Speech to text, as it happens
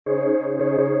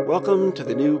Welcome to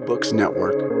the New Books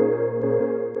Network.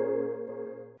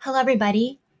 Hello,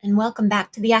 everybody, and welcome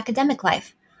back to The Academic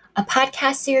Life, a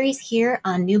podcast series here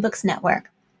on New Books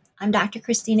Network. I'm Dr.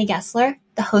 Christina Gessler,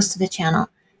 the host of the channel.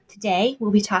 Today,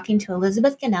 we'll be talking to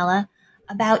Elizabeth Ganella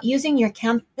about using your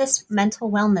campus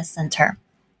mental wellness center.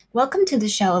 Welcome to the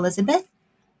show, Elizabeth.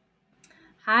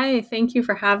 Hi, thank you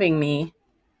for having me.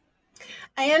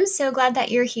 I am so glad that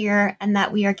you're here and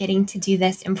that we are getting to do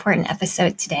this important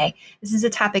episode today. This is a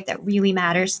topic that really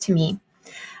matters to me.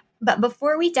 But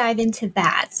before we dive into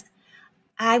that,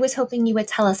 I was hoping you would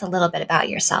tell us a little bit about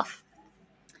yourself.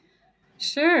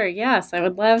 Sure, yes, I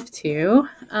would love to.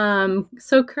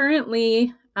 So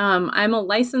currently, I'm a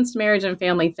licensed marriage and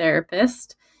family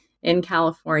therapist in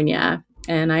California,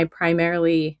 and I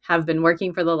primarily have been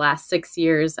working for the last 6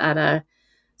 years at a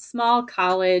small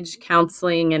college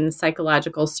counseling and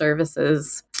psychological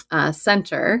services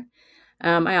center.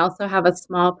 I also have a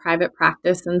small private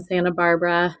practice in Santa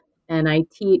Barbara, and I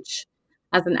teach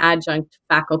as an adjunct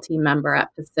faculty member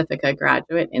at Pacifica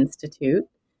Graduate Institute.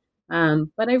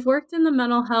 But I've worked in the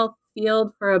mental health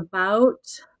field for about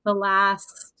the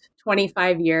last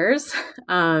 25 years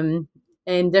in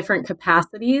different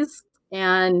capacities,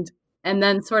 and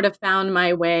then sort of found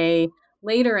my way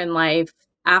later in life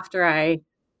after I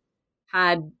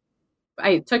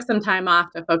took some time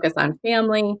off to focus on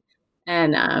family,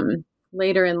 and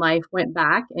later in life went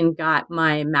back and got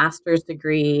my master's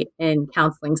degree in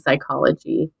counseling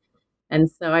psychology.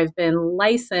 And so I've been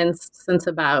licensed since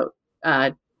about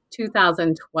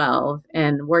 2012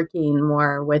 and working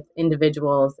more with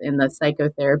individuals in the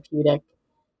psychotherapeutic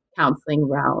counseling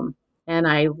realm. And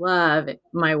I love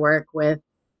my work with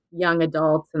young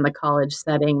adults in the college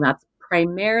setting. That's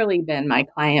primarily been my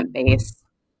client base,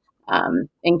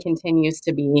 and continues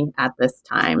to be at this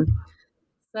time.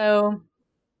 So,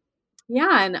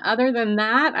 yeah, and other than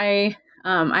that, I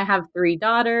have 3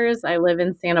 daughters. I live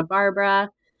in Santa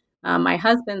Barbara. My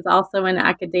husband's also in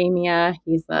academia.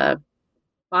 He's a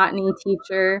botany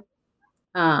teacher,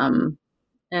 and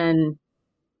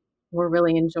we're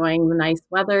really enjoying the nice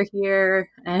weather here.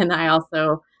 And I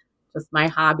also my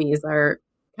hobbies are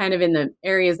kind of in the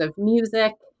areas of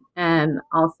music and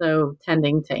also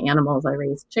tending to animals. I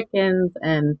raise chickens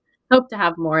and hope to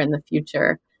have more in the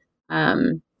future.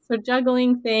 So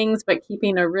juggling things, but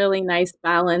keeping a really nice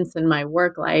balance in my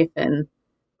work life and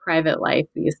private life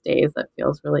these days. That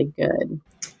feels really good.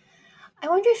 I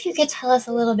wonder if you could tell us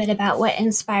a little bit about what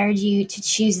inspired you to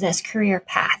choose this career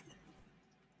path.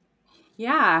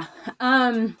 Yeah.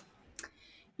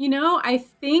 I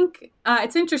think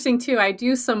it's interesting too. I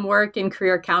do some work in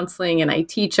career counseling and I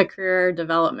teach a career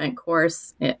development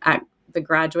course at the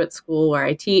graduate school where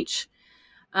I teach.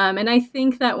 And I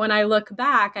think that when I look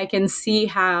back, I can see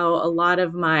how a lot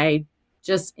of my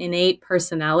just innate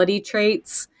personality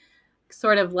traits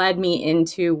sort of led me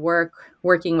into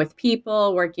working with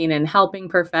people, working in helping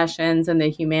professions and the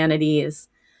humanities.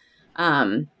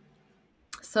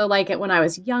 So like when I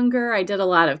was younger, I did a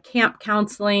lot of camp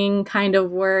counseling kind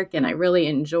of work, and I really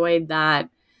enjoyed that.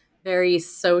 Very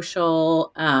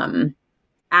social,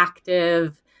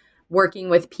 active, working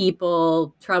with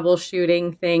people,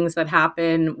 troubleshooting things that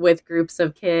happen with groups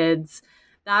of kids.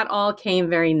 That all came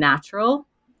very natural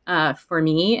for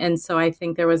me. And so I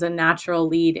think there was a natural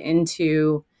lead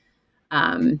into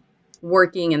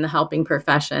working in the helping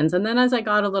professions. And then as I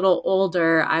got a little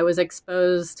older, I was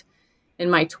exposed in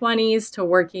my 20s to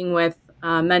working with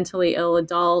mentally ill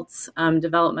adults,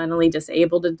 developmentally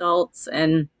disabled adults,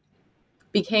 and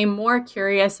became more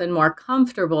curious and more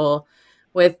comfortable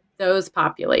with those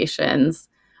populations,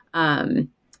 and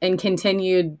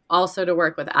continued also to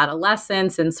work with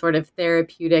adolescents in sort of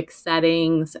therapeutic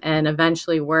settings, and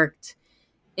eventually worked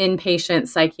inpatient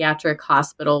psychiatric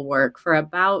hospital work for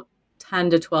about 10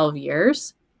 to 12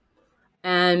 years.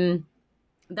 And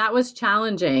that was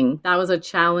challenging. That was a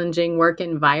challenging work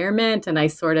environment. And I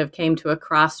sort of came to a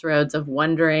crossroads of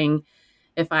wondering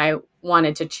if I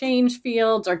wanted to change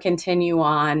fields or continue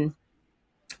on.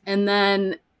 And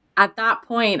then at that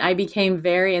point, I became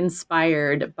very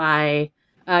inspired by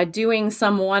doing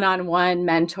some one-on-one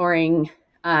mentoring,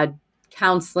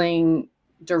 counseling,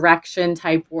 direction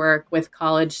type work with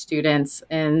college students,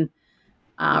 and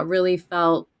really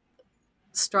felt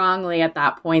strongly at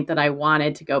that point that I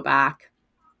wanted to go back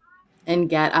and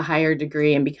get a higher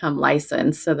degree and become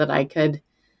licensed so that I could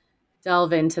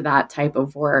delve into that type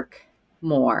of work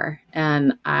more.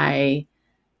 And I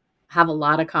have a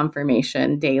lot of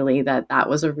confirmation daily that that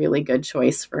was a really good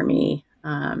choice for me.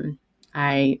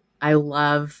 I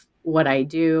love what I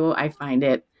do. I find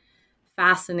it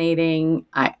fascinating.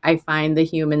 I find the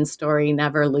human story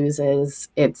never loses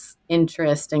its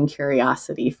interest and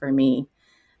curiosity for me.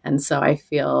 And so I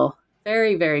feel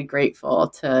very, very grateful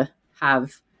to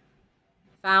have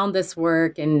found this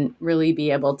work and really be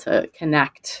able to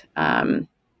connect to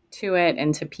it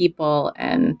and to people.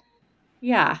 And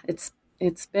yeah, it's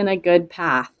been a good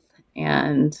path.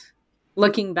 And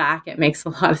looking back, it makes a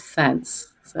lot of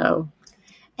sense. So,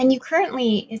 And you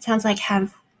currently, it sounds like,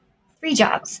 have 3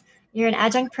 jobs. You're an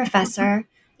adjunct professor,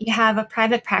 you have a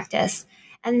private practice,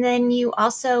 and then you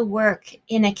also work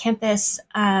in a campus,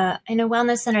 in a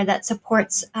wellness center that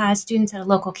supports students at a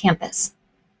local campus.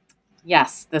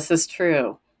 yes, this is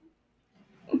true.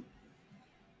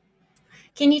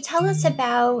 Can you tell us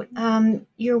about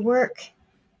your work?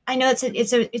 I know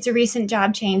it's a recent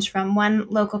job change from one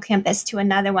local campus to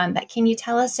another one, but can you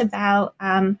tell us about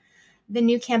the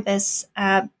new campus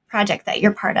project that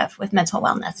you're part of with mental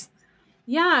wellness?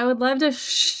 Yeah, I would love to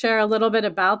share a little bit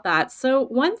about that. So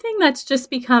one thing that's just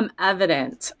become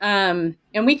evident, and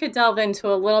we could delve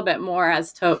into a little bit more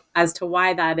as to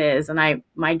why that is. And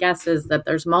my guess is that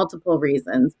there's multiple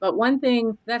reasons. But one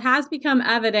thing that has become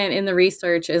evident in the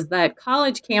research is that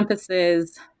college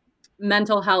campuses,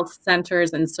 mental health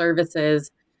centers, and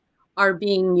services are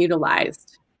being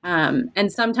utilized,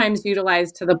 and sometimes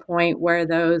utilized to the point where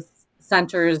those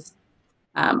centers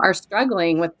are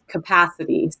struggling with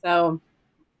capacity. So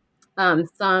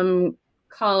some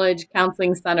college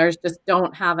counseling centers just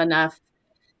don't have enough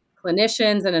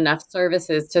clinicians and enough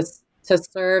services to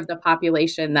serve the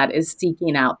population that is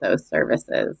seeking out those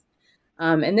services.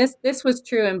 And this was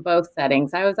true in both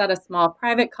settings. I was at a small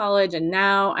private college, and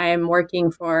now I am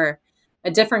working for a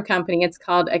different company. It's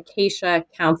called Acacia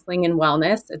Counseling and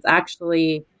Wellness. It's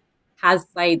actually has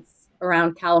sites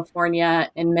around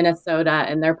California and Minnesota,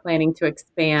 and they're planning to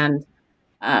expand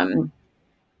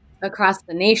across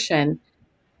the nation.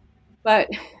 But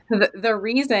the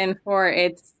reason for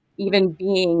its even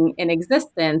being in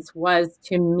existence was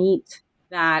to meet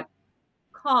that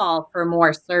call for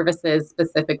more services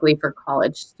specifically for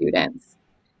college students.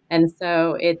 And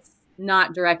so it's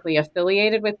not directly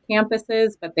affiliated with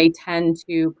campuses, but they tend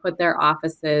to put their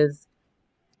offices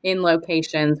in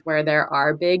locations where there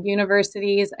are big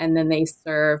universities, and then they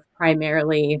serve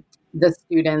primarily the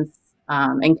students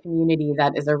and community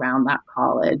that is around that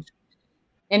college.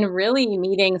 And really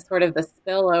meeting sort of the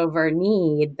spillover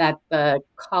need that the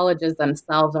colleges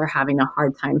themselves are having a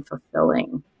hard time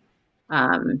fulfilling.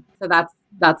 So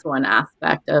that's one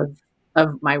aspect of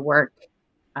my work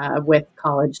with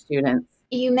college students.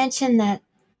 You mentioned that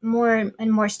more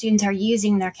and more students are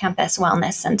using their campus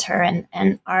wellness center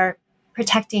and are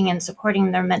protecting and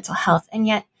supporting their mental health. And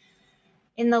yet,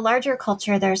 in the larger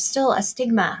culture, there's still a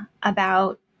stigma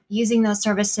about using those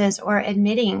services or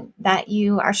admitting that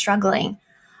you are struggling.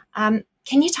 Can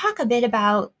you talk a bit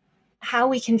about how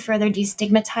we can further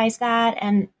destigmatize that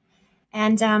and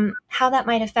how that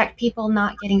might affect people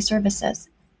not getting services?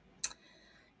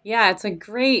 Yeah, it's a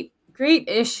great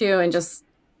issue and just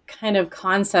kind of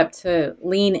concept to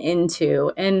lean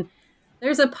into. And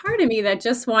there's a part of me that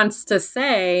just wants to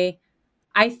say,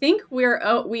 I think we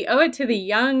owe it to the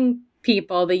young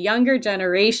people, the younger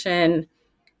generation,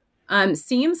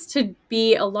 seems to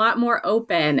be a lot more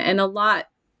open and a lot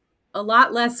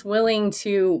less willing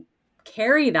to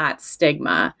carry that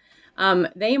stigma.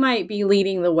 They might be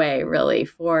leading the way, really,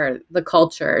 for the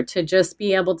culture to just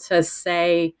be able to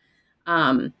say,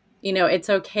 it's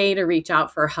okay to reach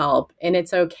out for help, and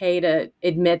it's okay to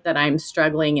admit that I'm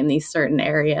struggling in these certain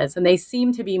areas. And they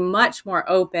seem to be much more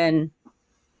open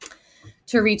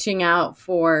to reaching out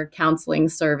for counseling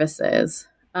services.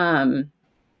 And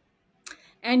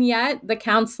yet the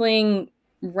counseling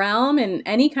realm and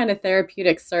any kind of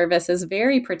therapeutic service is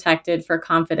very protected for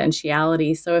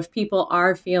confidentiality. So if people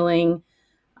are feeling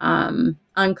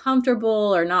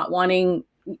uncomfortable or not wanting,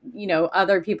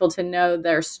 other people to know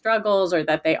their struggles or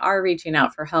that they are reaching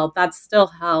out for help, that's still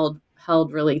held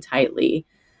really tightly.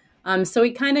 So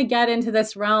we kind of get into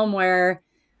this realm where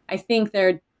I think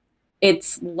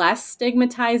it's less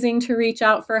stigmatizing to reach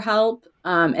out for help.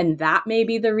 And that may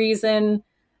be the reason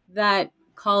that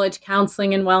college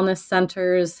counseling and wellness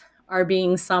centers are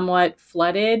being somewhat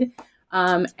flooded.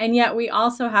 And yet we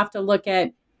also have to look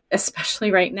at,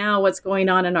 especially right now, what's going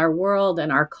on in our world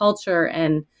and our culture,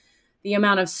 and the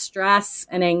amount of stress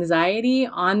and anxiety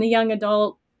on the young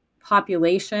adult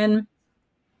population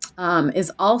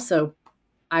is also,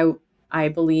 I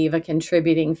believe, a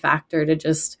contributing factor to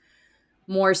just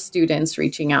more students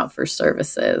reaching out for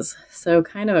services. So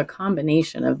kind of a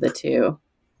combination of the two.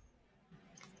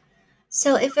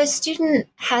 So if a student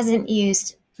hasn't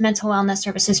used mental wellness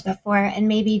services before and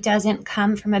maybe doesn't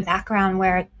come from a background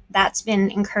where that's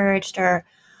been encouraged or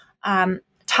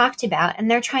talked about,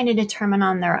 and they're trying to determine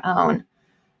on their own,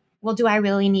 well, do I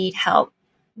really need help?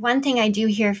 One thing I do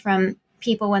hear from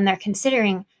people when they're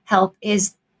considering help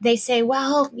is they say,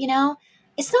 well,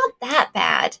 it's not that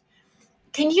bad.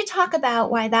 Can you talk about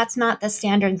why that's not the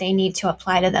standard they need to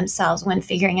apply to themselves when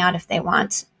figuring out if they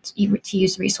want to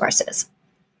use resources?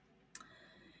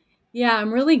 Yeah,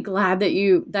 I'm really glad that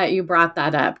you brought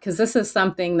that up, because this is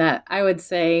something that I would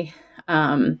say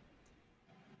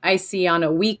I see on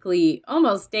a weekly,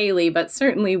 almost daily, but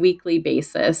certainly weekly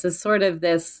basis, is sort of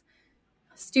this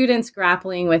students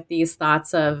grappling with these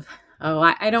thoughts of,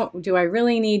 oh, do I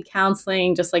really need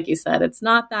counseling? Just like you said, it's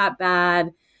not that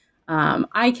bad.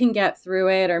 I can get through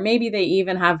it. Or maybe they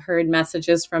even have heard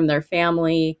messages from their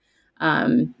family,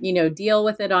 deal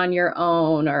with it on your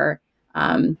own, or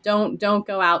don't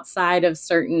go outside of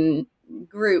certain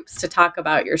groups to talk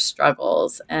about your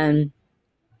struggles. And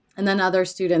then other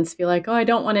students feel like, oh, I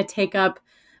don't want to take up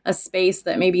a space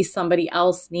that maybe somebody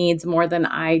else needs more than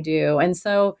I do. And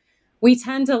so we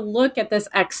tend to look at this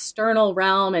external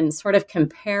realm and sort of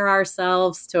compare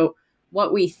ourselves to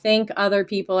what we think other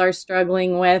people are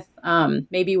struggling with,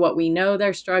 maybe what we know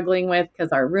they're struggling with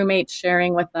because our roommate's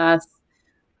sharing with us.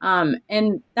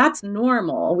 And that's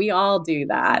normal. We all do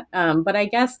that. But I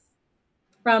guess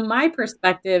from my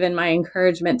perspective and my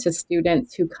encouragement to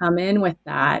students who come in with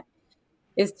that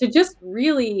is to just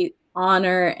really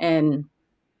honor and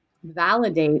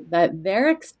validate that their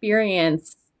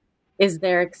experience is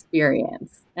their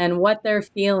experience, and what they're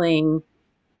feeling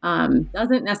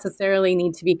doesn't necessarily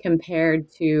need to be compared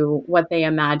to what they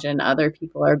imagine other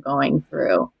people are going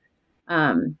through.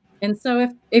 And so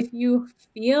if you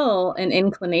feel an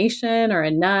inclination or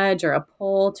a nudge or a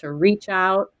pull to reach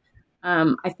out,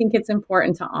 I think it's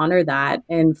important to honor that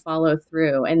and follow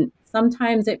through. And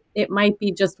sometimes it might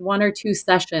be just one or two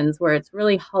sessions where it's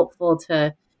really helpful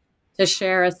to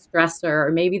share a stressor,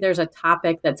 or maybe there's a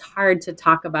topic that's hard to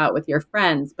talk about with your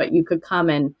friends, but you could come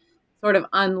and sort of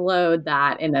unload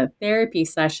that in a therapy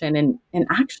session and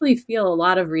actually feel a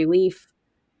lot of relief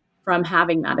from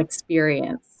having that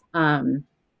experience.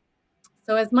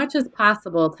 So as much as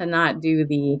possible to not do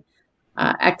the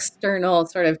external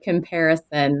sort of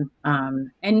comparison.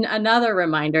 And another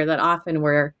reminder that often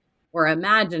we're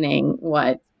imagining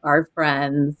what our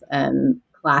friends and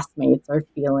classmates are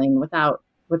feeling without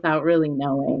really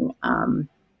knowing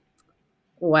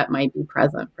what might be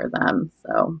present for them.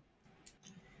 So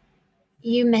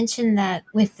You mentioned that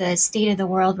with the state of the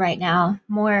world right now,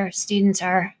 more students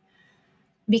are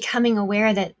becoming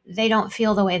aware that they don't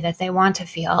feel the way that they want to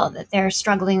feel, that they're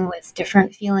struggling with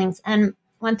different feelings. And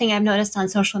one thing I've noticed on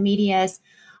social media is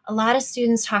a lot of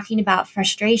students talking about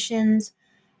frustrations,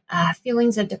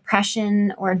 feelings of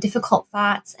depression or difficult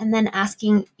thoughts, and then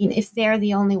asking if they're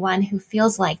the only one who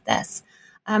feels like this.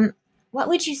 What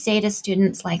would you say to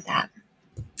students like that?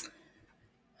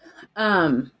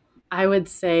 I would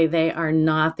say they are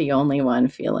not the only one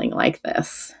feeling like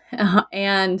this.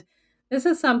 And this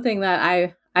is something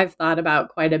that I've thought about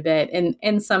quite a bit.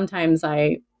 And sometimes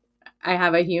I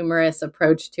have a humorous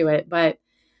approach to it, but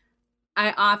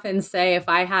I often say if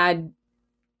I had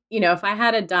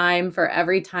a dime for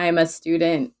every time a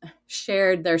student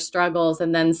shared their struggles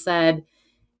and then said,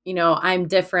 I'm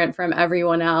different from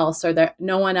everyone else, or that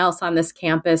no one else on this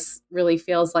campus really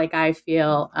feels like I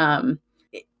feel,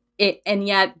 and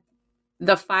yet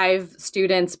the 5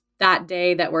 students that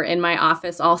day that were in my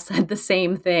office all said the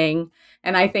same thing.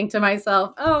 And I think to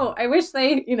myself, oh, I wish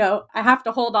they, I have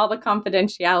to hold all the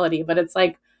confidentiality, but it's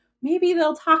like, maybe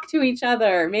they'll talk to each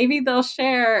other. Maybe they'll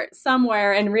share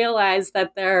somewhere and realize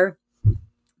that they're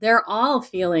all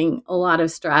feeling a lot of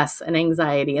stress and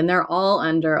anxiety, and they're all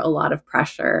under a lot of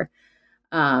pressure.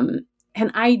 And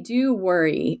I do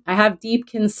worry. I have deep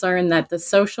concern that the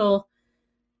social,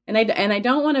 and I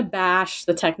don't want to bash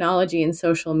the technology and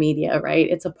social media, right?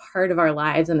 It's a part of our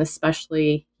lives, and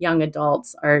especially young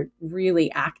adults are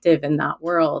really active in that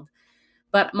world.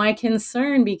 But my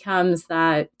concern becomes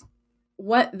that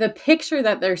what the picture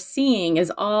that they're seeing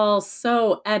is all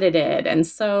so edited and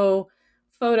so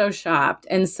photoshopped.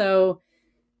 And so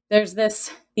there's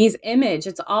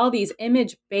it's all these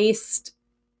image-based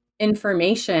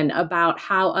information about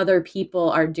how other people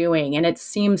are doing. And it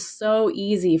seems so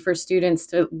easy for students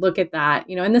to look at that,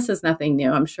 and this is nothing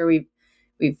new. I'm sure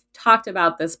we've talked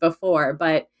about this before,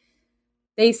 but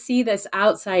they see this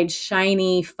outside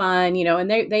shiny fun, and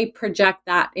they project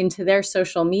that into their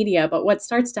social media. But what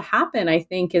starts to happen, I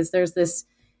think, is there's this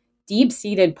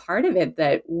deep-seated part of it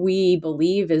that we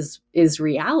believe is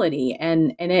reality.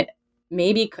 And it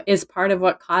maybe is part of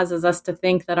what causes us to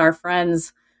think that our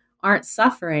friends aren't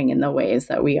suffering in the ways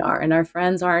that we are, and our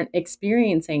friends aren't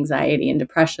experiencing anxiety and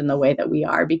depression the way that we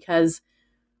are, because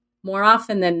more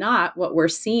often than not, what we're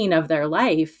seeing of their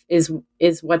life is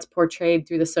what's portrayed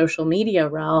through the social media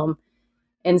realm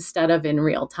instead of in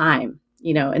real time,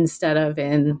 instead of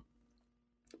in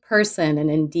person and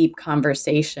in deep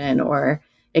conversation or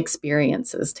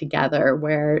experiences together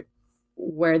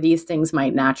where these things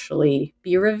might naturally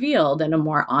be revealed in a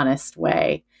more honest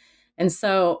way. And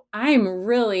so I'm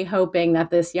really hoping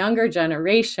that this younger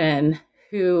generation,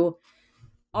 who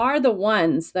are the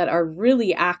ones that are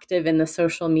really active in the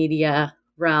social media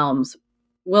realms,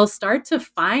 will start to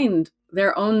find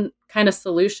their own kind of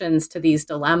solutions to these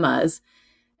dilemmas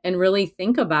and really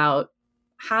think about,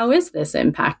 how is this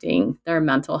impacting their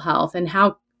mental health, and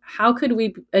how could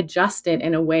we adjust it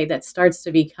in a way that starts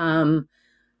to become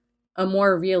a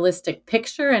more realistic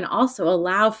picture and also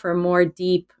allow for more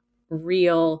deep,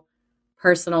 real,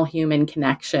 personal human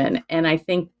connection. And I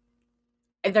think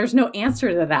there's no answer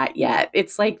to that yet.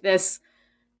 It's like this,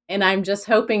 and I'm just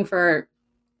hoping for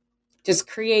just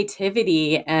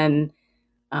creativity and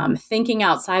thinking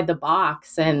outside the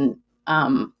box. And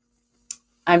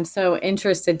I'm so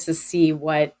interested to see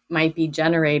what might be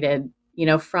generated,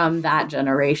 from that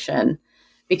generation,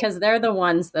 because they're the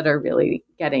ones that are really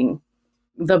getting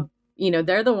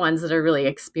they're the ones that are really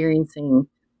experiencing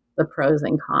the pros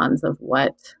and cons of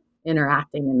what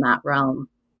interacting in that realm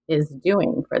is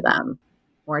doing for them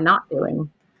or not doing.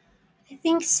 I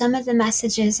think some of the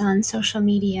messages on social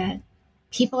media,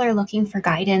 people are looking for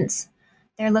guidance.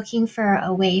 They're looking for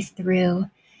a way through.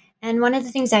 And one of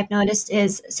the things I've noticed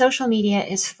is social media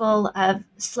is full of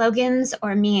slogans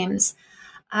or memes.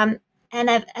 And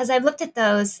as I've looked at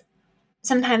those,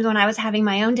 sometimes when I was having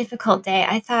my own difficult day,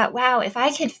 I thought, wow, if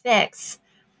I could fix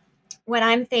what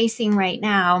I'm facing right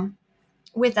now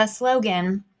with a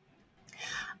slogan,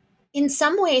 in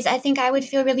some ways, I think I would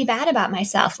feel really bad about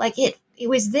myself. Like it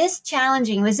was this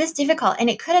challenging, it was this difficult, and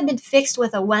it could have been fixed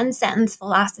with a one sentence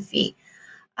philosophy.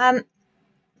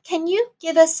 Can you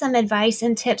give us some advice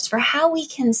and tips for how we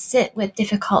can sit with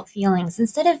difficult feelings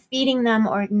instead of feeding them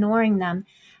or ignoring them?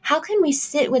 How can we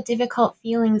sit with difficult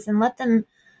feelings and let them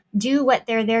do what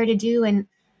they're there to do? And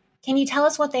can you tell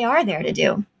us what they are there to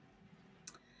do?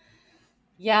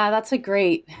 Yeah, that's a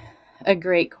great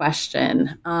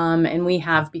question. And we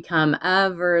have become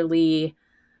overly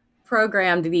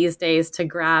programmed these days to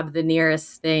grab the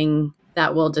nearest thing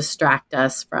that will distract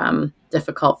us from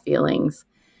difficult feelings.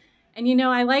 And,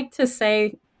 I like to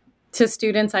say to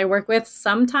students I work with,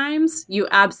 sometimes you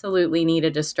absolutely need a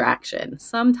distraction.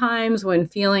 Sometimes when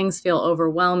feelings feel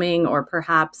overwhelming or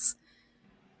perhaps,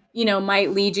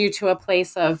 might lead you to a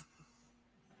place of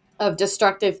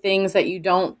destructive things that you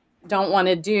don't want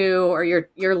to do, or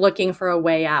you're looking for a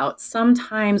way out.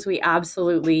 Sometimes we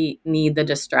absolutely need the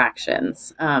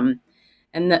distractions, and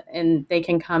they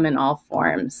can come in all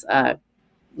forms.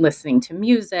 Listening to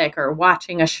music or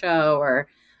watching a show or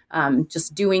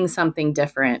just doing something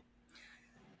different.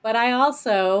 But I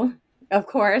also, of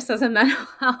course, as a mental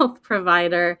health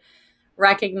provider,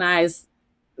 recognize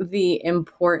the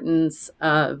importance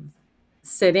of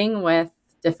sitting with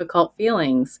difficult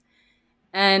feelings.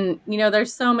 And,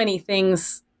 there's so many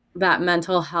things that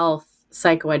mental health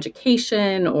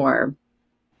psychoeducation or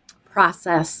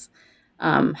process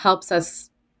helps us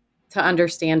to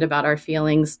understand about our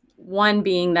feelings. One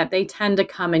being that they tend to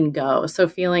come and go. So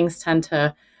feelings tend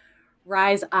to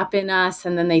rise up in us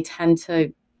and then they tend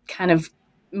to kind of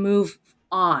move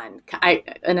on.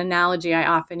 An analogy I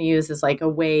often use is like a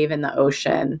wave in the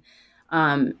ocean.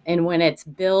 And when it's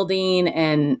building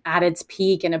and at its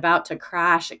peak and about to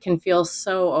crash, it can feel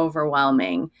so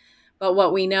overwhelming. But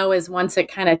what we know is once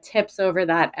it kind of tips over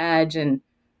that edge and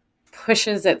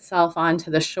pushes itself onto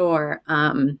the shore,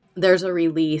 there's a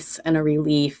release and a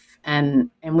relief, and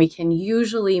we can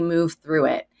usually move through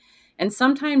it. And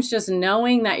sometimes just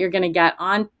knowing that you're going to get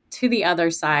on to the other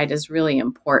side is really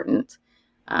important.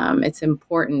 It's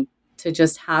important to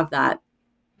just have that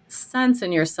sense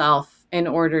in yourself in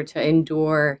order to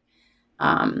endure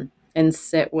and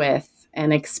sit with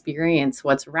and experience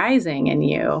what's rising in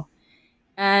you.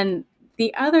 And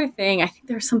the other thing, I think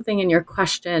there's something in your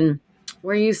question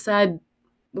where you said,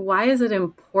 why is it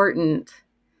important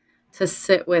to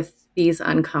sit with these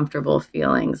uncomfortable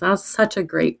feelings? That's such a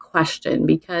great question,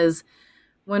 because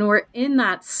when we're in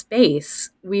that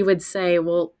space, we would say,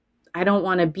 well, I don't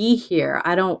want to be here.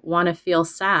 I don't want to feel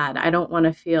sad. I don't want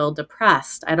to feel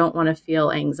depressed. I don't want to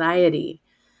feel anxiety.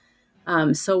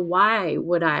 So why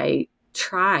would I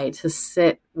try to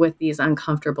sit with these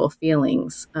uncomfortable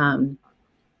feelings? And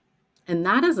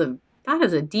that is a that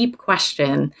is a deep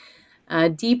question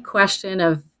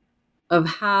of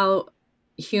how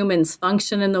humans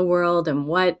function in the world, and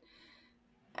what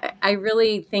I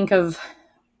really think of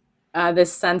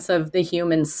this sense of the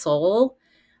human soul,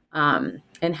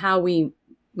 and how we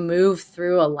move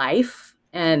through a life.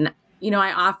 And,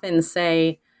 I often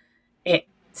say it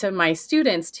to my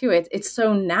students too. It's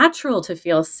so natural to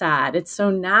feel sad. It's so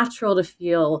natural to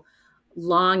feel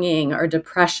longing or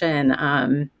depression.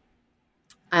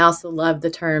 I also love the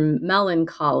term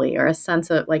melancholy, or a sense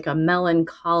of like a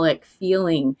melancholic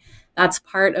feeling. That's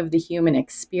part of the human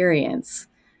experience.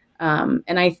 And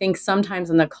I think sometimes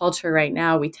in the culture right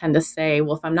now, we tend to say,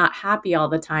 well, if I'm not happy all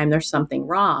the time, there's something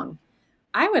wrong.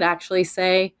 I would actually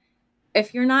say,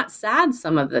 if you're not sad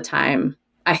some of the time,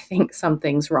 I think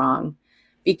something's wrong.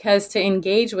 Because to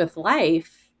engage with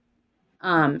life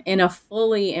in a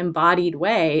fully embodied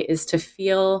way is to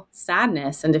feel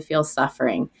sadness and to feel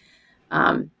suffering.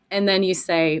 And then you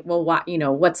say, well,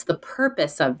 what's the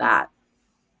purpose of that?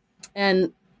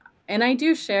 And I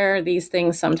do share these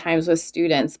things sometimes with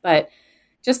students, but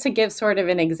just to give sort of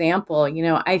an example,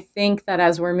 I think that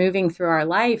as we're moving through our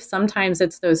life, sometimes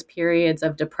it's those periods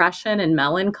of depression and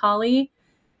melancholy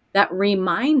that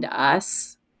remind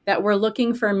us that we're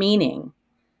looking for meaning.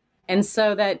 And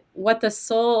so that what the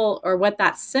soul, or what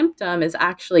that symptom is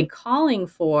actually calling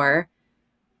for,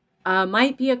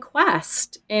 might be a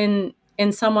quest in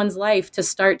someone's life to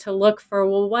start to look for,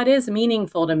 well, what is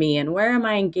meaningful to me, and where am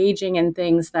I engaging in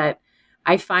things that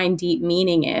I find deep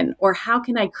meaning in, or how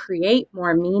can I create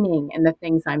more meaning in the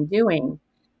things I'm doing?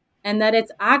 And that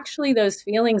it's actually those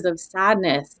feelings of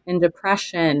sadness and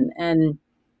depression and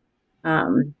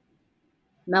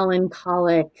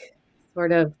melancholic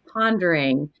sort of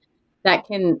pondering that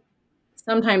can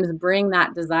sometimes bring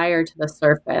that desire to the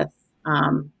surface.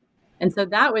 And so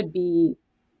that would be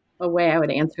a way I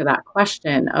would answer that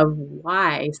question of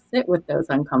why sit with those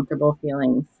uncomfortable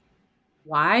feelings.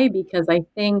 Why? Because I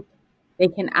think they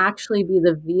can actually be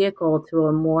the vehicle to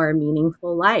a more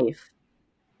meaningful life.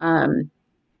 And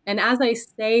as I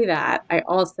say that, I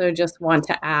also just want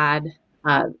to add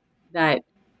that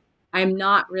I'm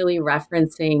not really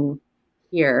referencing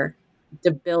here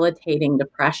debilitating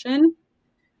depression.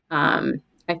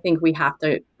 I think we have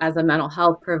to, as a mental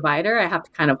health provider, I have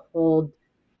to kind of hold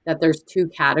that there's two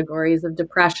categories of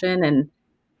depression,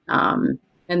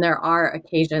 and there are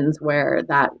occasions where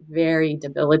that very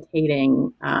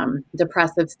debilitating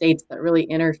depressive states that really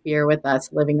interfere with us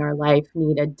living our life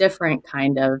need a different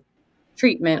kind of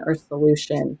treatment or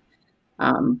solution.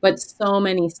 But so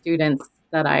many students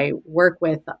that I work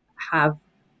with have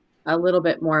a little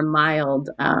bit more mild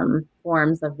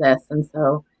forms of this, and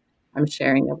so I'm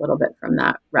sharing a little bit from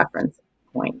that reference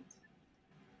point.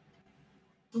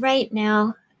 Right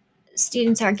now,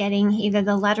 students are getting either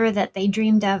the letter that they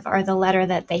dreamed of or the letter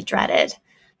that they dreaded.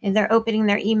 And they're opening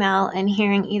their email and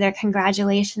hearing either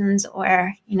congratulations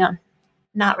or,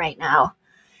 not right now.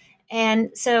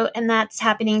 And that's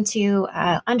happening to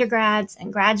undergrads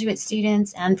and graduate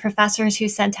students and professors who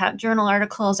sent out journal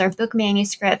articles or book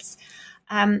manuscripts.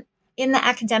 In the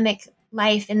academic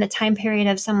life, in the time period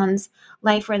of someone's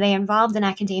life where they're involved in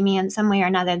academia in some way or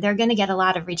another, they're going to get a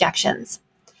lot of rejections.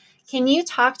 Can you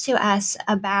talk to us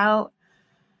about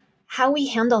how we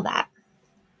handle that?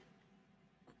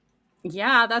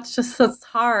 Yeah, that's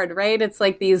hard, right? It's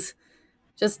like these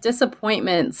just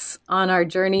disappointments on our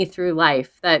journey through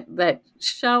life that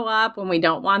show up when we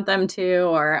don't want them to,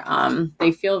 or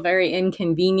they feel very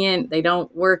inconvenient. They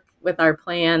don't work with our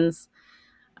plans,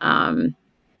 and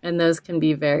those can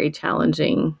be very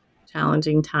challenging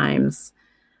times.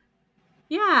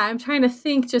 Yeah, I'm trying to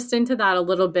think just into that a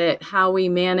little bit, how we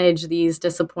manage these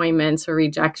disappointments or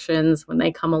rejections when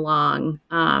they come along.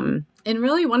 And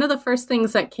really, one of the first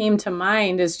things that came to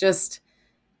mind is just,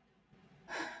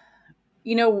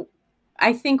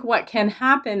 I think what can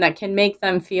happen that can make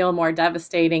them feel more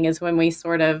devastating is when we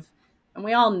sort of, and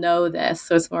we all know this,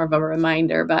 so it's more of a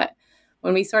reminder, but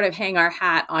when we sort of hang our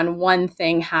hat on one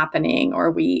thing happening, or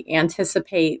we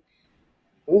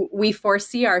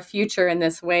foresee our future in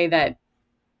this way that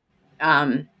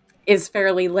is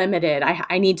fairly limited.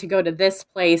 I need to go to this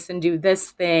place and do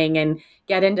this thing and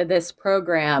get into this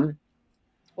program,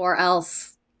 or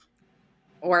else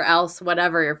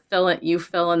whatever, you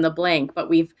fill in the blank.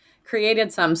 But we've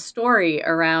created some story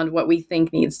around what we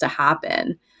think needs to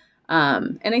happen.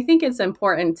 And I think it's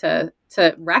important to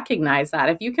recognize that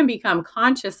if you can become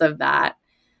conscious of that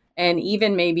and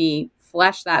even maybe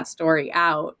flesh that story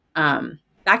out,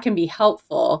 that can be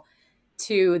helpful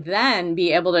to then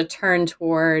be able to turn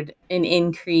toward an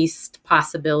increased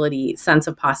sense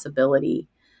of possibility.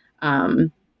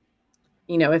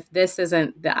 if this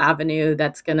isn't the avenue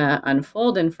that's going to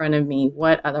unfold in front of me,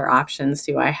 what other options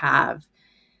do I have?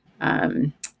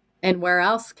 And where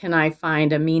else can I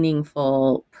find a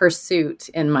meaningful pursuit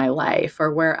in my life?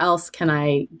 Or where else can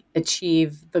I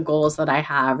achieve the goals that I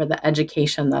have or the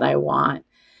education that I want?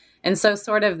 And so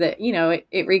sort of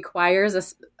it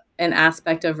requires an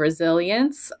aspect of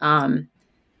resilience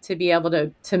to be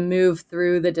able to move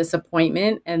through the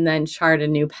disappointment and then chart a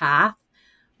new path.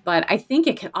 But I think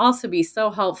it can also be so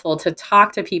helpful to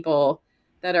talk to people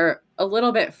that are a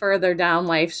little bit further down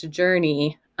life's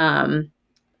journey,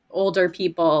 older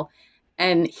people,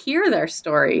 and hear their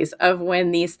stories of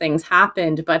when these things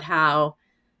happened, but how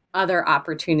other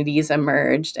opportunities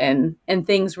emerged and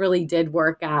things really did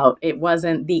work out. It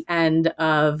wasn't the end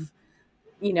of,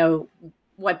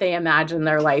 what they imagined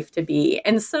their life to be.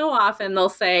 And so often they'll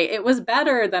say, it was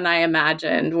better than I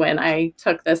imagined when I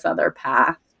took this other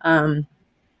path. So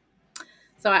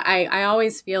I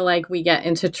always feel like we get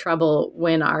into trouble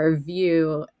when our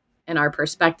view and our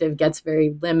perspective gets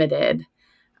very limited.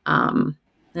 And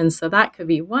so that could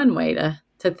be one way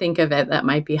to think of it that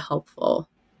might be helpful.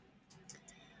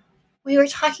 We were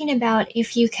talking about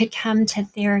if you could come to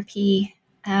therapy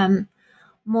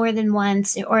more than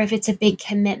once, or if it's a big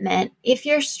commitment, if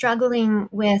you're struggling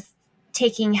with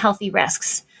taking healthy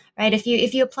risks, right? If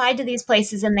you applied to these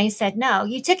places and they said, no,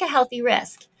 you took a healthy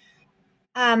risk,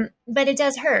 but it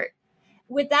does hurt.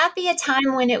 Would that be a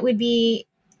time when it would be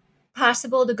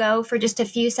possible to go for just a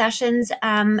few sessions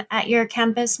at your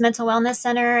campus mental wellness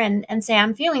center and say,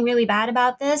 I'm feeling really bad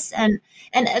about this? And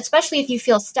especially if you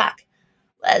feel stuck,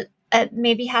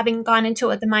 maybe having gone into it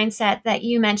with the mindset that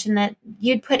you mentioned, that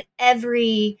you'd put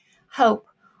every hope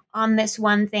on this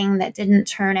one thing that didn't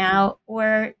turn out,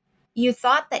 or you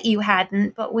thought that you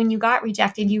hadn't, but when you got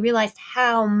rejected, you realized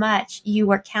how much you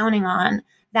were counting on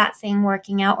that thing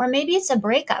working out. Or maybe it's a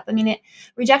breakup. I mean,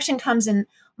 rejection comes in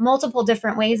multiple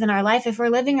different ways in our life. If we're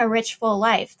living a rich, full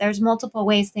life, there's multiple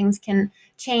ways things can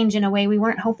change in a way we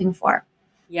weren't hoping for.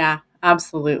 Yeah,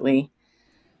 absolutely.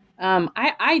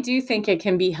 I do think it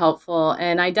can be helpful,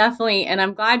 and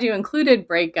I'm glad you included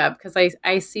breakup, because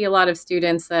I see a lot of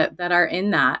students that are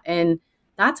in that, and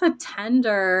that's a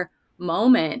tender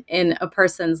moment in a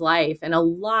person's life, and a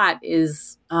lot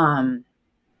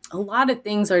of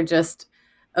things are just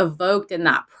evoked in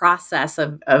that process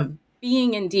of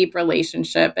being in deep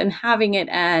relationship and having it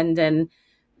end. And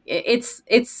it's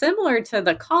similar to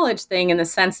the college thing in the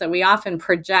sense that we often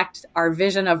project our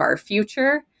vision of our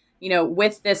future,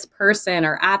 with this person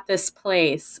or at this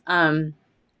place. And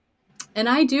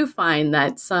I do find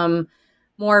that some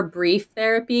more brief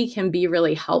therapy can be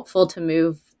really helpful to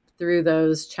move through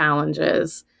those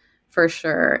challenges, for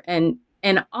sure. And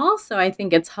also I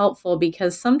think it's helpful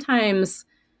because sometimes,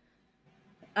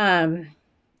 family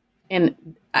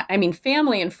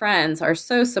and friends are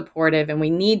so supportive, and we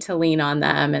need to lean on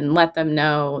them and let them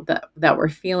know that we're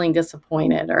feeling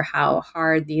disappointed or how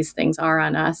hard these things are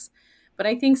on us. But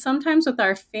I think sometimes with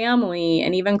our family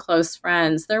and even close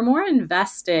friends, they're more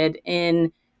invested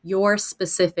in your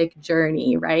specific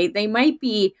journey, right? They might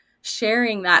be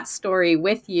sharing that story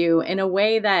with you in a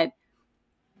way that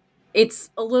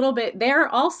it's a little bit, they're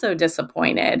also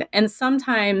disappointed. And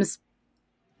sometimes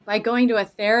by going to a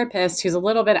therapist who's a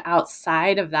little bit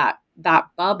outside of that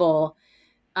bubble,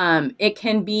 it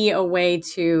can be a way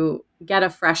to get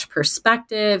a fresh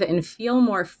perspective and feel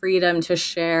more freedom to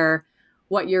share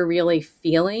what you're really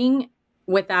feeling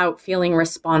without feeling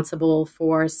responsible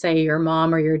for, say, your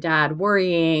mom or your dad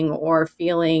worrying, or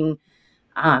feeling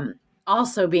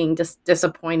also being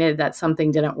disappointed that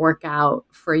something didn't work out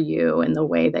for you in the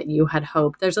way that you had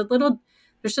hoped. There's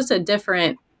just a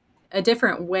different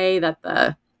way that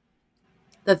the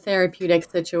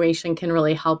therapeutic situation can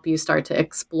really help you start to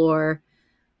explore,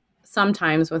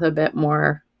 sometimes with a bit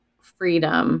more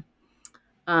freedom.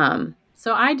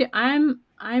 So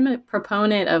I'm a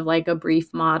proponent of like a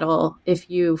brief model if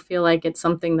you feel like it's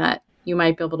something that you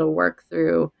might be able to work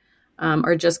through,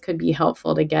 or just could be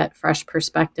helpful to get fresh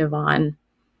perspective on.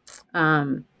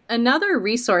 Another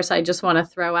resource I just want to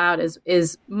throw out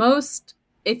is most,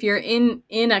 if you're in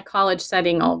a college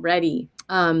setting already,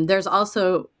 there's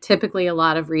also typically a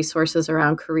lot of resources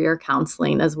around career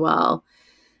counseling as well.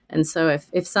 And so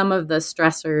if some of the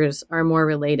stressors are more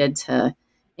related to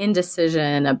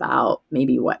indecision about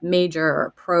maybe what major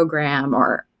or program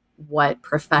or what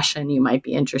profession you might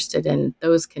be interested in,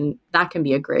 that can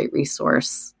be a great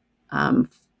resource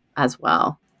as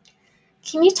well.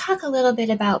 Can you talk a little bit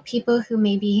about people who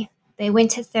maybe they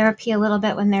went to therapy a little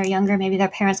bit when they were younger? Maybe their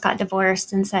parents got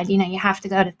divorced and said, you have to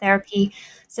go to therapy.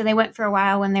 So they went for a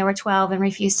while when they were 12 and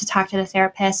refused to talk to the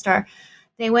therapist, or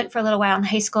they went for a little while in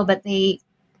high school, but they,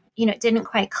 it didn't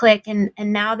quite click. And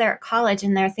now they're at college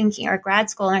and they're thinking, or grad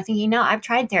school, and they're thinking, no, I've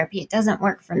tried therapy. It doesn't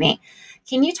work for me.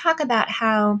 Can you talk about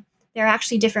how there are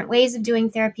actually different ways of doing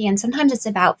therapy, and sometimes it's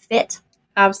about fit?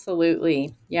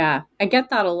 Absolutely. Yeah. I get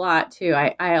that a lot too.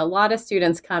 A lot of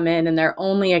students come in and their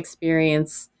only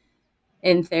experience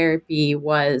in therapy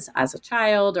was as a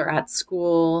child or at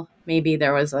school. Maybe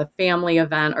there was a family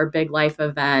event or big life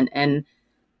event, and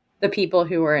the people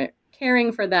who were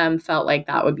caring for them felt like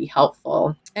that would be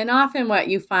helpful. And often what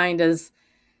you find is,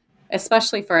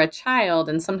 especially for a child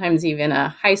and sometimes even a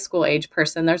high school age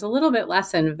person, there's a little bit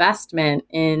less investment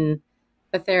in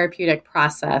the therapeutic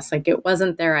process. Like it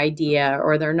wasn't their idea,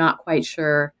 or they're not quite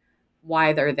sure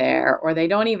why they're there, or they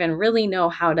don't even really know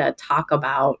how to talk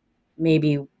about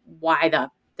maybe why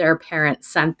their parents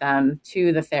sent them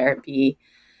to the therapy.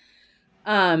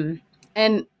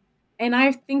 And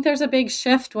I think there's a big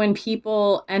shift when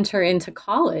people enter into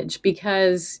college,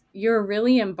 because you're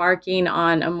really embarking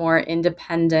on a more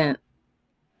independent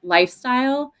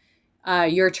lifestyle.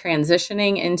 You're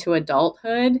transitioning into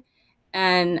adulthood.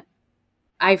 And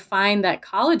I find that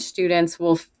college students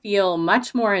will feel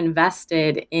much more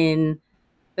invested in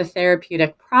the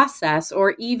therapeutic process,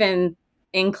 or even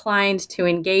inclined to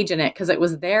engage in it because it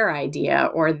was their idea,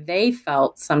 or they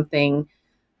felt something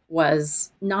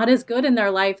was not as good in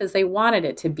their life as they wanted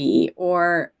it to be,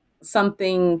 or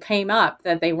something came up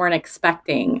that they weren't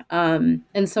expecting. And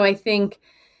so I think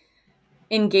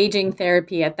engaging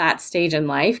therapy at that stage in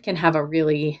life can have a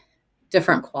really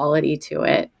different quality to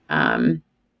it.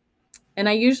 And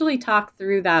I usually talk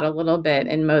through that a little bit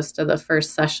in most of the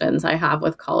first sessions I have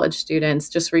with college students,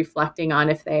 just reflecting on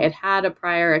if they had had a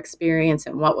prior experience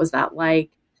and what was that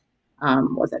like.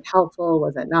 Was it helpful?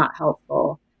 Was it not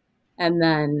helpful? And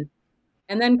then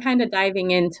kind of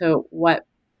diving into what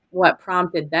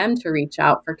prompted them to reach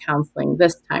out for counseling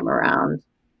this time around.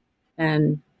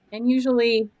 And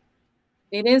usually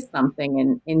it is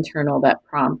something internal that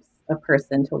prompts a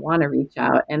person to want to reach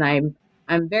out. And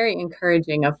I'm very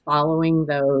encouraging of following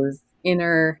those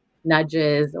inner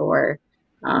nudges, or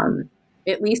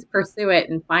at least pursue it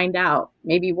and find out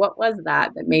maybe what was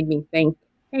that made me think,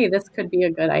 hey, this could be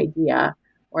a good idea,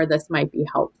 or this might be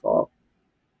helpful.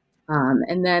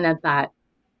 And then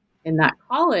in that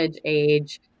college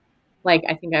age, like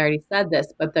I think I already said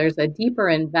this, but there's a deeper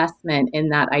investment in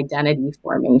that identity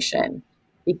formation,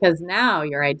 because now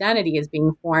your identity is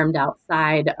being formed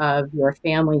outside of your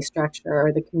family structure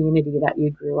or the community that you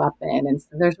grew up in. And so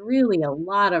there's really a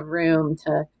lot of room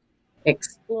to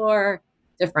explore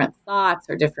different thoughts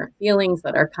or different feelings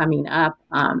that are coming up.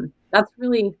 That's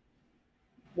really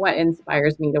what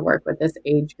inspires me to work with this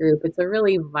age group. It's a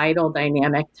really vital,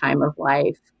 dynamic time of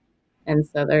life. And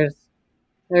so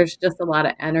there's just a lot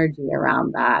of energy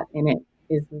around that. And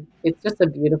it's just a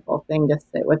beautiful thing to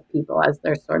sit with people as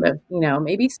they're sort of,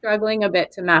 maybe struggling a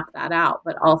bit to map that out,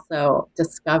 but also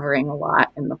discovering a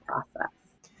lot in the process.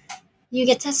 You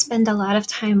get to spend a lot of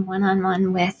time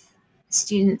one-on-one with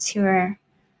students who are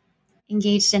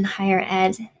engaged in higher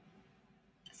ed.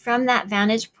 From that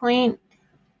vantage point,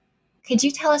 could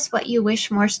you tell us what you wish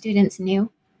more students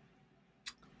knew?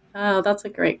 Oh, that's a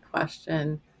great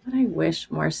question. What I wish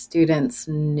more students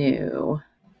knew.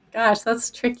 Gosh, that's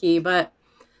tricky, but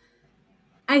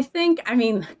I feel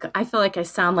like I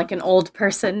sound like an old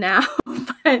person now,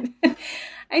 but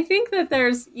I think that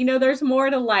there's more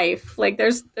to life. Like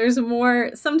there's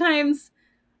more. Sometimes,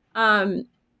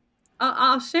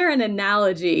 I'll share an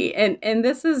analogy, and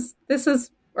this is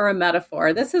or a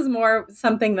metaphor. This is more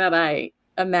something that I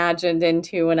imagined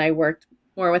into when I worked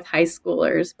more with high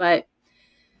schoolers. But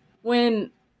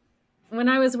when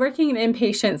I was working in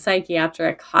inpatient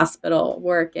psychiatric hospital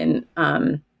work, and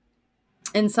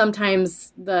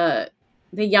sometimes the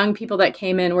young people that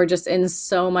came in were just in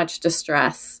so much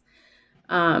distress,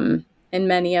 and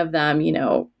many of them,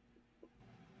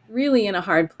 really in a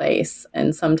hard place,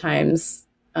 and sometimes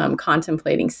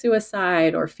contemplating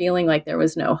suicide, or feeling like there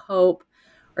was no hope,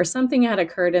 or something had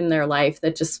occurred in their life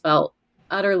that just felt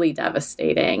utterly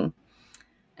devastating.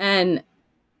 And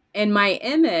my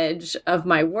image of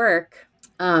my work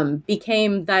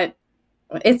became that.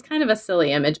 It's kind of a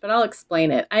silly image, but I'll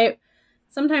explain it. I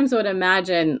sometimes would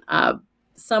imagine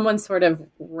someone sort of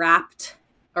wrapped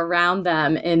around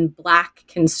them in black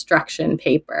construction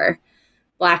paper,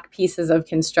 black pieces of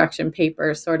construction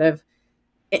paper, sort of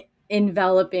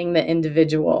enveloping the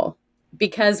individual.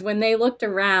 Because when they looked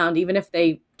around, even if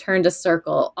they turned a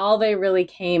circle, all they really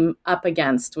came up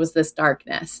against was this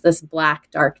darkness, this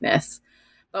black darkness.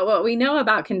 But what we know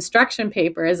about construction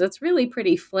paper is it's really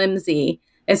pretty flimsy.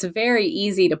 It's very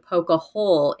easy to poke a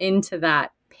hole into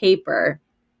that paper.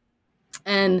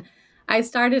 And I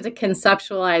started to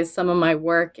conceptualize some of my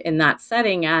work in that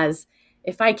setting as,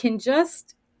 if I can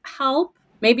just help,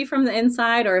 maybe from the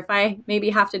inside, or if I maybe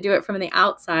have to do it from the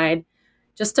outside,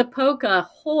 just to poke a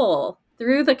hole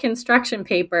through the construction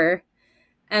paper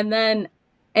and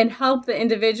help the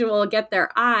individual get their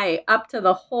eye up to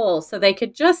the hole so they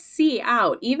could just see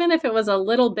out, even if it was a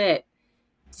little bit,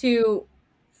 to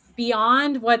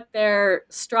beyond what their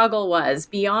struggle was,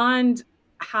 beyond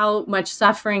how much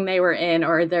suffering they were in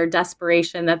or their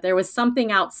desperation, that there was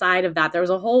something outside of that. There was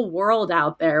a whole world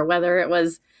out there, whether it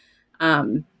was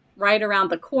right around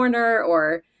the corner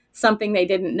or something they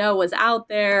didn't know was out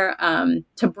there,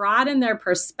 to broaden their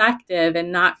perspective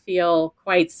and not feel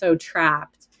quite so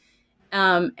trapped.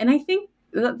 And I think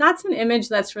that's an image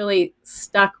that's really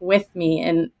stuck with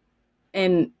me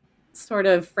and sort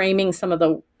of framing some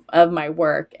of my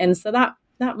work. And so that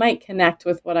might connect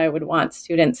with what I would want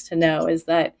students to know, is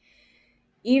that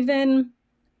even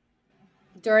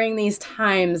during these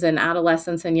times in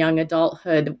adolescence and young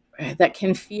adulthood that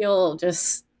can feel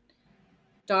just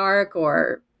dark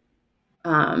or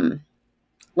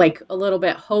like a little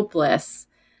bit hopeless,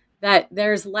 that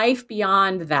there's life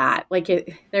beyond that.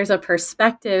 There's a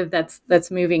perspective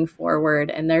that's moving forward,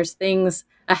 and there's things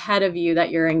ahead of you that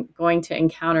you're going to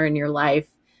encounter in your life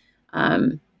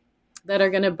that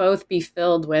are going to both be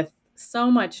filled with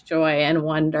so much joy and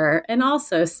wonder, and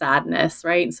also sadness,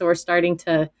 right? And so we're starting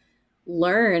to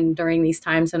learn during these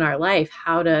times in our life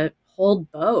how to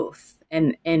hold both,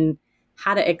 and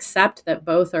how to accept that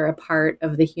both are a part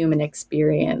of the human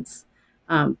experience.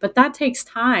 But that takes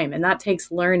time, and that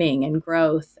takes learning and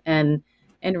growth, and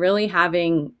really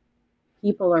having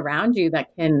people around you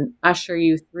that can usher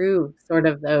you through sort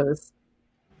of those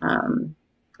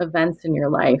events in your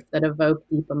life that evoke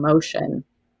deep emotion.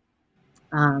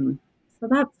 So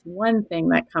that's one thing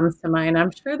that comes to mind.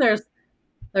 I'm sure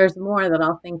there's more that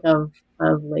I'll think of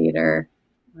later.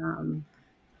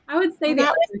 I would say the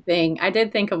other thing, I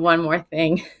did think of one more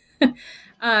thing. Go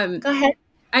ahead.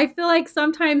 I feel like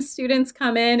sometimes students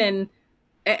come in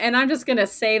and I'm just going to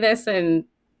say this in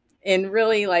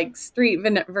really like street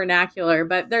vernacular,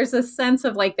 but there's a sense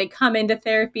of like they come into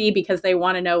therapy because they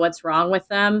want to know what's wrong with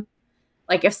them.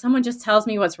 Like if someone just tells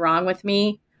me what's wrong with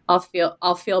me, I'll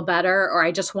feel better, or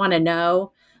I just want to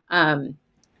know. And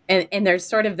there's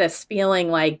sort of this feeling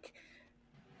like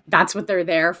that's what they're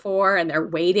there for, and they're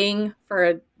waiting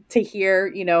to hear,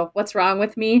 what's wrong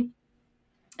with me.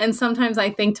 And sometimes I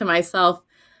think to myself,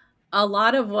 a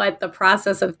lot of what the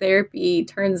process of therapy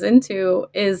turns into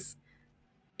is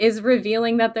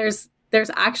revealing that there's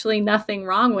actually nothing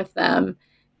wrong with them,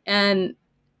 and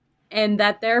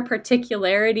that their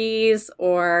particularities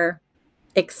or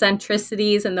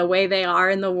eccentricities and the way they are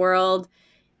in the world,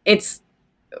 it's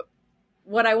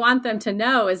what I want them to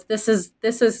know is this is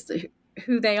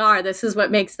who they are. This is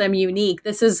what makes them unique.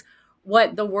 This is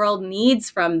what the world needs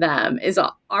from them,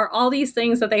 are all these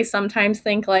things that they sometimes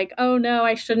think like, oh no,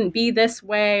 I shouldn't be this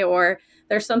way, or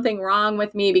there's something wrong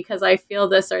with me because I feel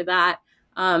this or that.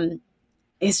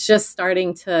 It's just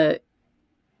starting to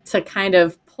kind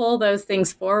of pull those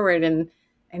things forward and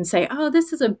say, oh,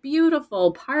 this is a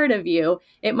beautiful part of you.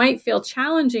 It might feel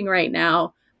challenging right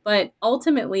now, but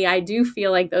ultimately I do feel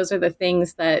like those are the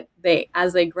things that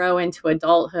as they grow into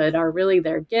adulthood, are really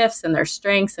their gifts and their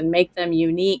strengths and make them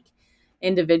unique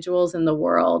individuals in the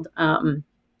world.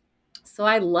 So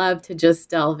I love to just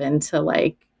delve into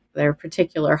like their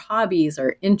particular hobbies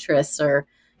or interests, or,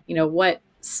 what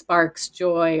sparks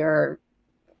joy, or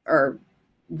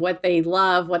what they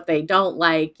love, what they don't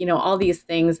like, all these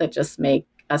things that just make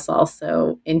us all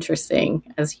so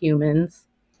interesting as humans.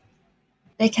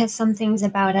 Because some things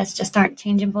about us just aren't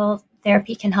changeable,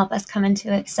 therapy can help us come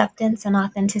into acceptance and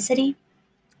authenticity.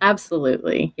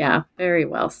 Absolutely. Yeah, very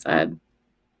well said.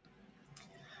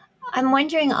 I'm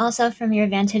wondering also, from your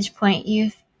vantage point,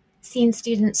 you've seen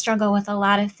students struggle with a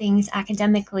lot of things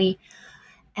academically.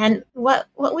 And what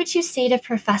would you say to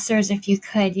professors if you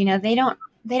could? They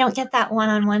don't get that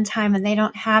one-on-one time, and they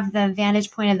don't have the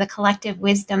vantage point of the collective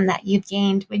wisdom that you've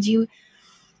gained. Would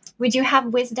you have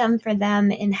wisdom for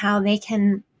them in how they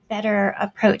can better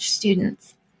approach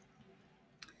students?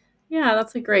 Yeah,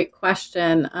 that's a great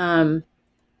question. I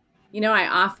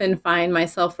often find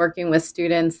myself working with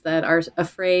students that are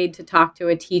afraid to talk to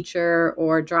a teacher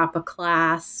or drop a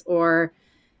class or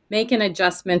make an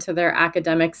adjustment to their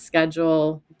academic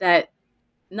schedule that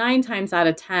 9 times out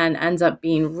of 10 ends up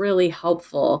being really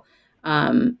helpful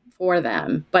for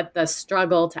them. But the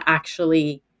struggle to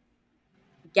actually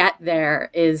get there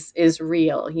is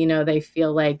real. They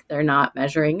feel like they're not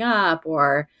measuring up,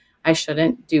 or I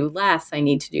shouldn't do less, I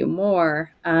need to do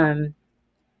more.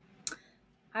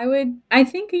 I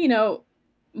think,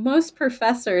 most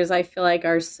professors I feel like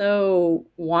are so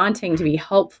wanting to be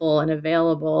helpful and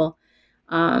available.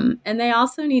 And they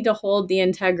also need to hold the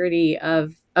integrity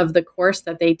of the course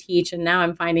that they teach. And now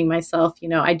I'm finding myself,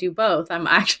 I do both. I'm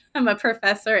a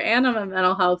professor and I'm a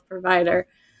mental health provider.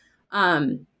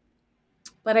 Um,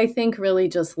 but I think really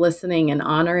just listening and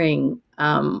honoring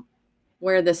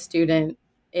where the student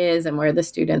is and where the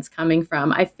student's coming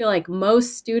from. I feel like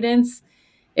most students,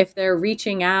 if they're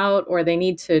reaching out or they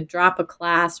need to drop a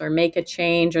class or make a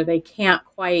change or they can't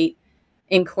quite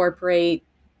incorporate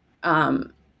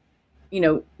um,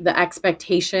 the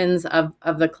expectations of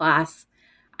the class,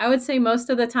 I would say most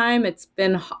of the time it's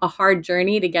been a hard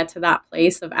journey to get to that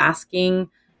place of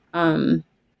um,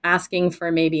 asking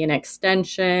for maybe an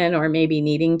extension or maybe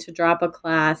needing to drop a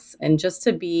class, and just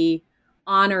to be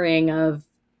honoring of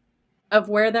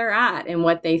where they're at and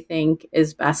what they think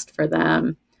is best for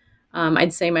them.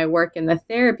 I'd say my work in the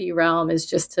therapy realm is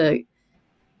just to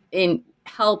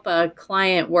help a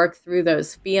client work through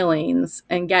those feelings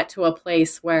and get to a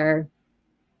place where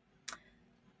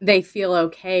they feel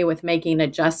okay with making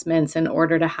adjustments in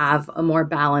order to have a more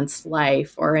balanced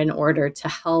life, or in order to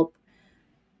help.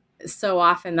 So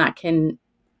often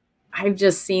I've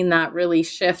just seen that really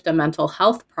shift a mental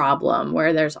health problem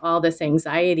where there's all this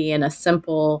anxiety, and a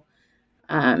simple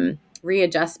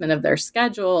readjustment of their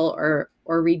schedule or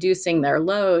reducing their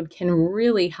load can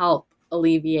really help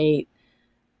alleviate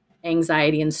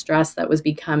anxiety and stress that was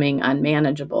becoming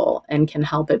unmanageable, and can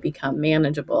help it become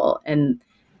manageable, and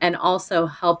also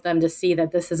help them to see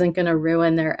that this isn't going to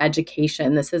ruin their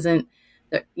education. This isn't,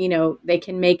 they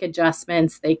can make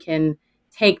adjustments, they can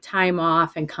take time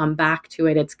off and come back to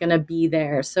it. It's going to be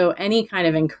there. So any kind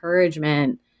of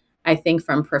encouragement, I think,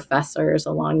 from professors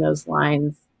along those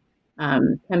lines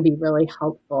can be really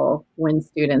helpful when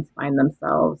students find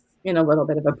themselves in a little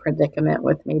bit of a predicament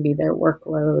with maybe their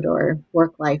workload or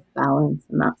work-life balance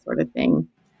and that sort of thing.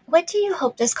 What do you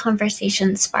hope this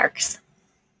conversation sparks?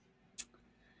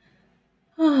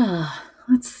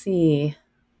 Let's see.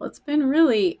 Well, it's been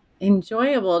really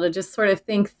enjoyable to just sort of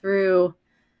think through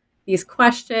these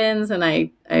questions, and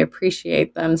I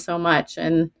appreciate them so much.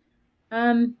 And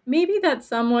maybe that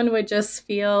someone would just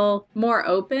feel more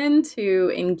open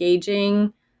to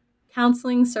engaging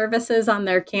counseling services on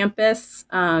their campus,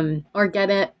 or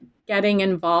getting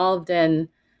involved in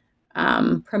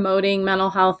promoting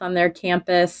mental health on their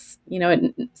campus.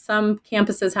 Some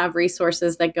campuses have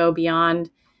resources that go beyond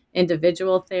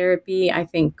individual therapy. I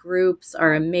think groups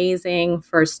are amazing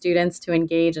for students to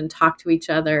engage and talk to each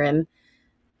other and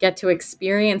get to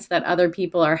experience that other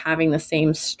people are having the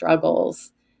same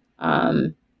struggles.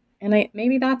 And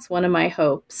maybe that's one of my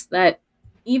hopes, that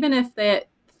even if the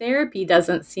therapy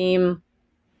doesn't seem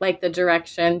like the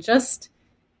direction, just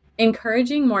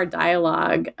encouraging more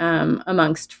dialogue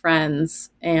amongst friends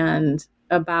and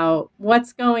about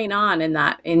what's going on in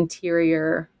that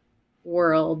interior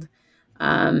world.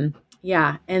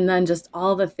 Yeah. And then just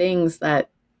all the things that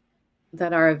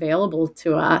are available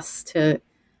to us to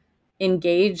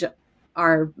engage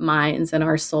our minds and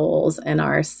our souls and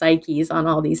our psyches on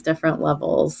all these different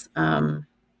levels,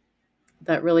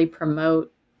 that really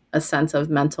promote a sense of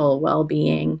mental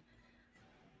well-being.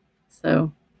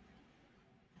 So,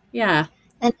 yeah.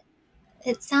 And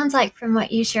it sounds like, from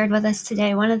what you shared with us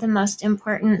today, one of the most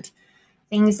important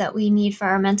things that we need for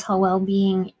our mental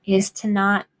well-being is to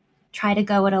not try to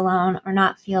go it alone or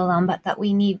not feel alone, but that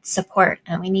we need support.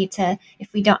 And we need to,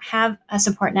 if we don't have a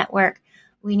support network,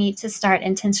 we need to start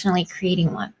intentionally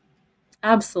creating one.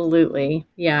 Absolutely.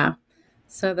 Yeah.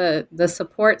 So the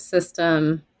support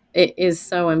system, it is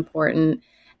so important.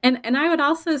 And I would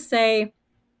also say,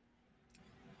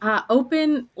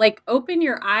 open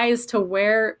your eyes to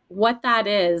what that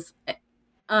is.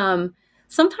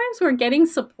 Sometimes we're getting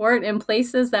support in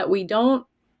places that we don't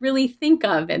really think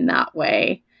of in that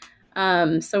way.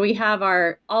 So we have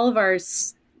all of our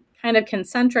kind of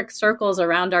concentric circles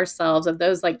around ourselves of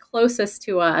those like closest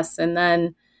to us. And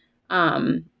then,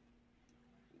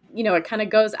 it kind of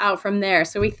goes out from there.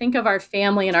 So we think of our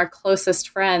family and our closest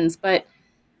friends, but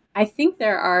I think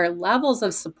there are levels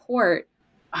of support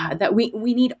that we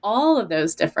need all of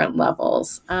those different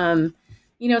levels. Sometimes,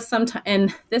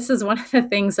 and this is one of the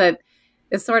things that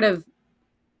is sort of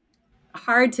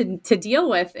hard to deal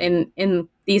with in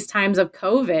these times of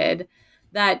COVID,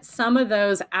 that some of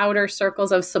those outer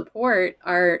circles of support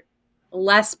are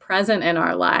less present in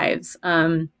our lives,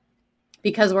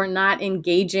 because we're not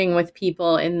engaging with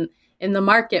people in the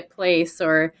marketplace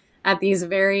or at these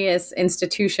various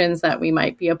institutions that we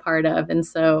might be a part of. And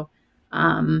so,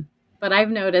 but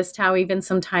I've noticed how even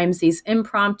sometimes these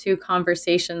impromptu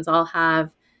conversations I'll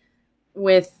have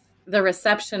with the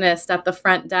receptionist at the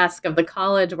front desk of the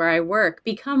college where I work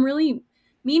become really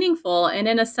meaningful and,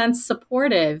 in a sense,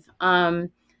 supportive.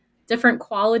 Different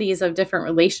qualities of different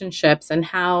relationships and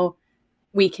how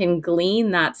we can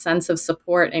glean that sense of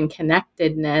support and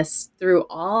connectedness through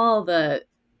all the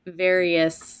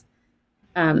various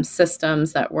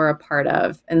systems that we're a part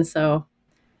of. And so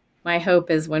my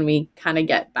hope is when we kind of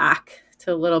get back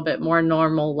to a little bit more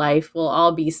normal life, we'll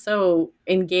all be so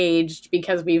engaged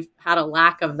because we've had a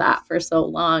lack of that for so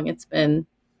long. It's been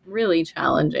really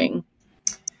challenging.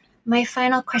 My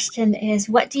final question is,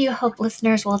 what do you hope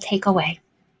listeners will take away?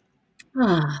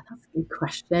 That's a good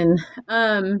question.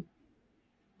 I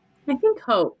think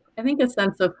hope. I think a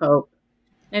sense of hope.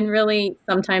 And really,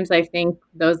 sometimes I think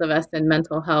those of us in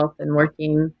mental health and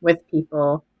working with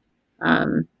people,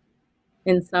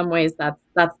 in some ways,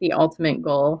 that's the ultimate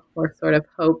goal. We're sort of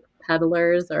hope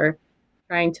peddlers, or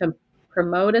trying to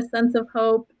promote a sense of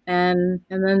hope, and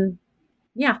then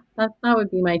that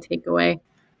would be my takeaway.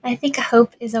 I think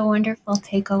hope is a wonderful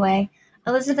takeaway.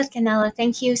 Elizabeth Cannella,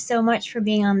 thank you so much for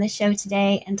being on the show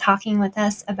today and talking with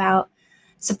us about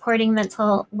supporting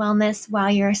mental wellness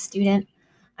while you're a student.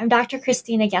 I'm Dr.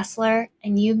 Christina Gessler,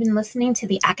 and you've been listening to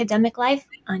The Academic Life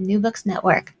on New Books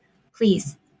Network.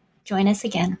 Please join us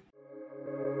again.